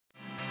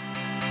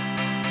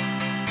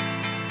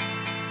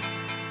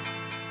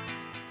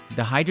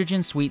The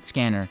Hydrogen Suite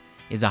Scanner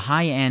is a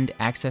high-end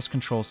access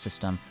control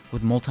system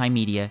with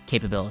multimedia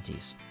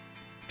capabilities.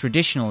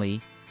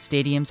 Traditionally,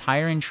 stadiums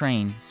hire and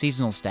train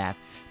seasonal staff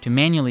to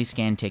manually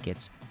scan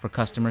tickets for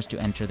customers to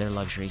enter their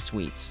luxury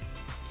suites.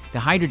 The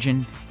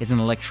Hydrogen is an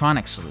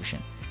electronic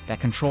solution that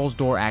controls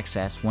door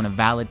access when a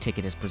valid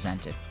ticket is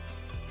presented.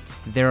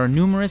 There are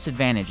numerous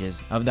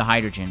advantages of the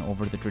Hydrogen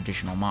over the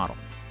traditional model.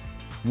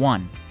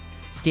 1.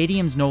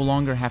 Stadiums no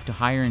longer have to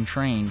hire and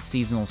train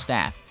seasonal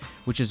staff,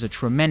 which is a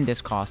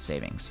tremendous cost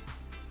savings.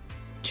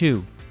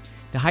 2.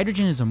 The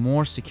Hydrogen is a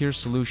more secure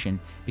solution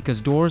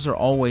because doors are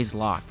always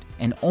locked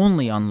and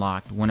only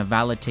unlocked when a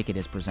valid ticket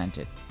is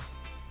presented.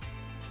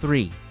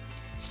 3.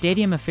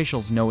 Stadium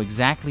officials know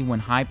exactly when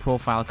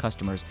high-profile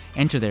customers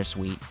enter their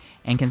suite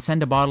and can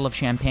send a bottle of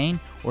champagne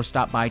or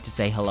stop by to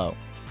say hello.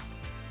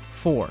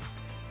 4.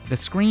 The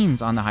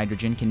screens on the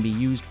Hydrogen can be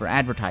used for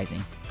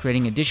advertising,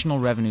 creating additional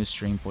revenue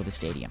stream for the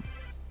stadium.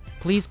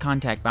 Please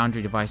contact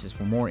Boundary Devices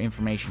for more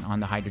information on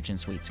the Hydrogen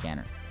Suite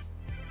Scanner.